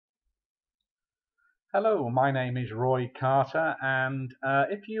Hello, my name is Roy Carter, and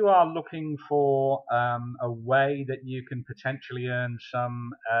if you are looking for a way that you can potentially earn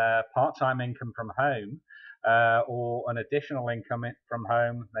some part-time income from home or an additional income from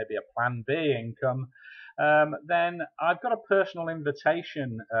home, maybe a Plan B income, then I've got a personal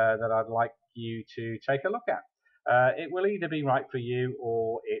invitation that I'd like you to take a look at. It will either be right for you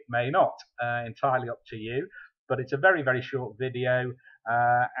or it may not, entirely up to you, but it's a very, very short video.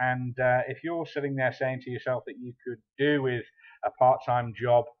 And if you're sitting there saying to yourself that you could do with a part-time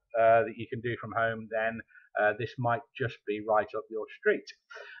job that you can do from home, then this might just be right up your street.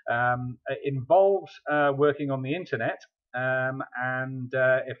 It involves working on the internet, and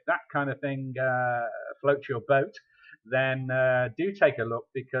if that kind of thing floats your boat, then do take a look,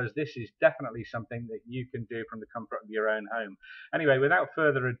 because this is definitely something that you can do from the comfort of your own home. Anyway, without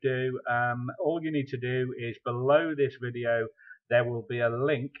further ado, all you need to do is below this video there will be a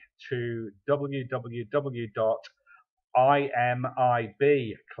link to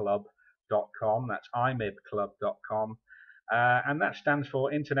www.imibclub.com. That's imibclub.com. And that stands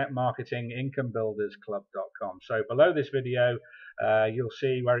for Internet Marketing Income Builders Club.com. So below this video, you'll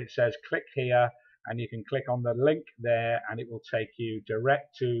see where it says click here, and you can click on the link there, and it will take you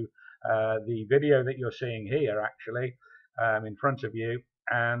direct to the video that you're seeing here, actually, in front of you.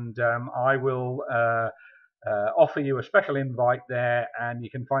 And I will offer you a special invite there, and you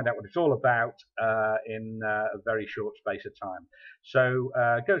can find out what it's all about in a very short space of time. So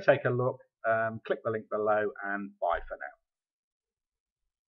go take a look, click the link below, and bye for now.